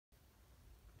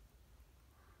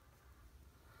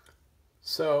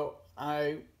So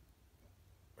I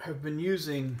have been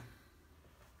using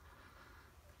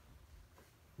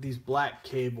these black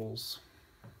cables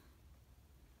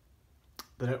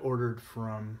that I ordered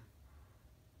from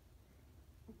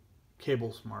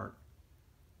Cable Smart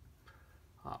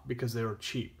because they were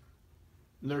cheap.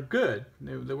 They're good.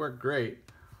 They work great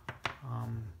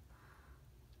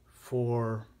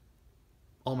for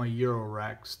all my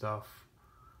Eurorack stuff.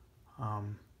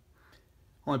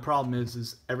 Only problem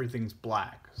is everything's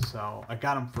black. So I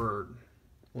got them for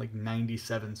like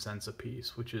 97 cents a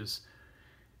piece, which is,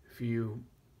 if you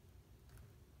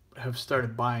have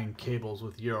started buying cables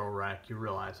with Eurorack, you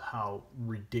realize how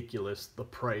ridiculous the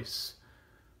price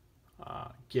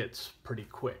gets pretty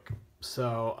quick.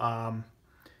 So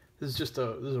this is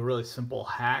a really simple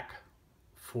hack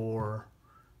for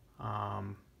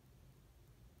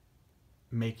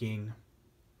making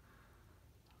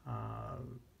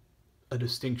a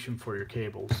distinction for your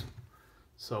cables.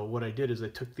 So what I did is I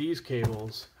took these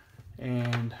cables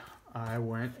and I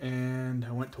went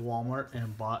to Walmart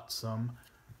and bought some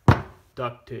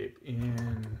duct tape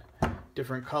in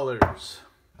different colors.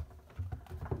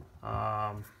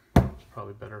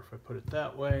 Probably better if I put it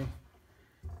that way.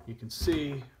 You can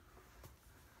see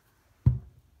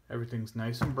everything's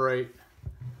nice and bright,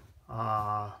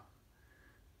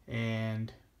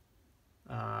 and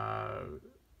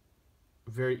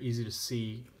very easy to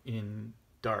see in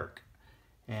dark.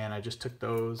 And I just took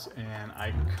those and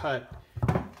I cut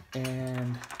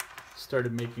and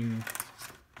started making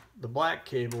the black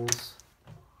cables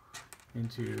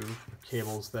into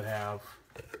cables that have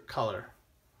color.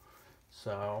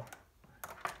 So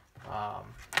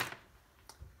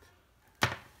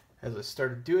as I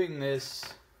started doing this,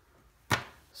 I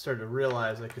started to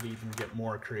realize I could even get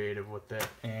more creative with it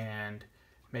and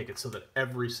make it so that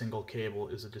every single cable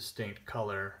is a distinct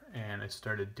color. And I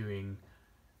started doing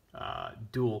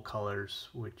dual colors,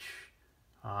 which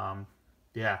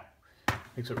yeah,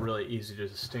 makes it really easy to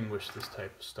distinguish this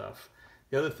type of stuff.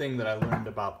 The other thing that I learned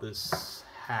about this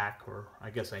hack, or I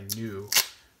guess I knew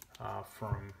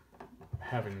from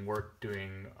having worked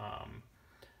doing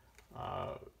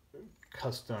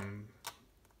custom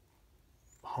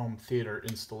home theater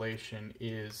installation,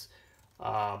 is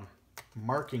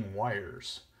marking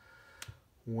wires.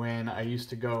 When I used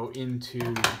to go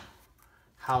into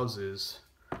houses,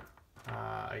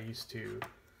 I used to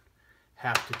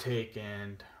have to take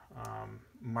and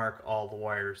mark all the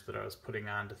wires that I was putting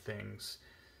onto things,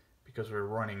 because we were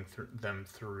running them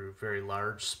through very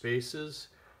large spaces.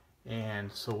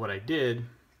 And so what I did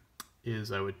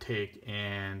is I would take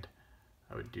and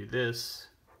I would do this,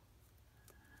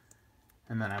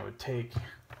 and then I would take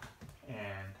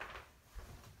and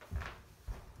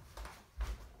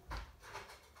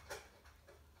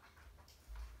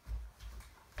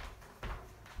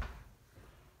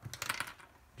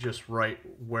just write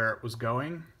where it was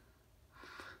going.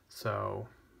 So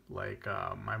like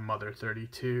my mother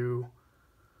 32,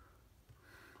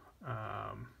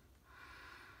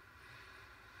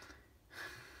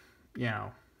 you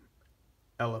know,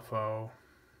 LFO,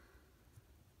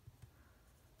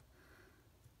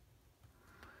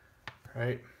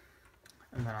 right?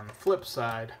 And then on the flip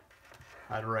side,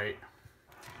 I'd write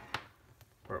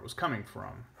where it was coming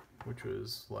from, which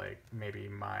was like maybe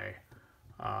my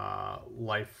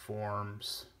life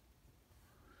forms,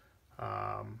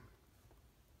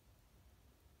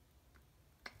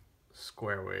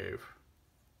 square wave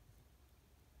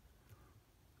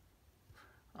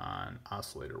on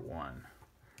oscillator 1,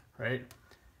 right?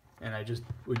 And I just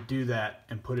would do that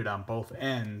and put it on both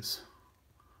ends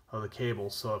of the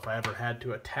cable, so if I ever had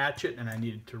to attach it and I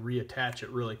needed to reattach it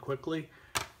really quickly,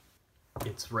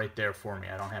 it's right there for me.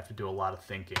 I don't have to do a lot of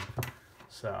thinking.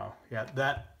 So yeah,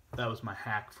 that was my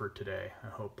hack for today. I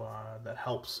hope that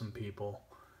helps some people.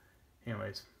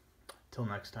 Anyways, till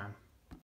next time.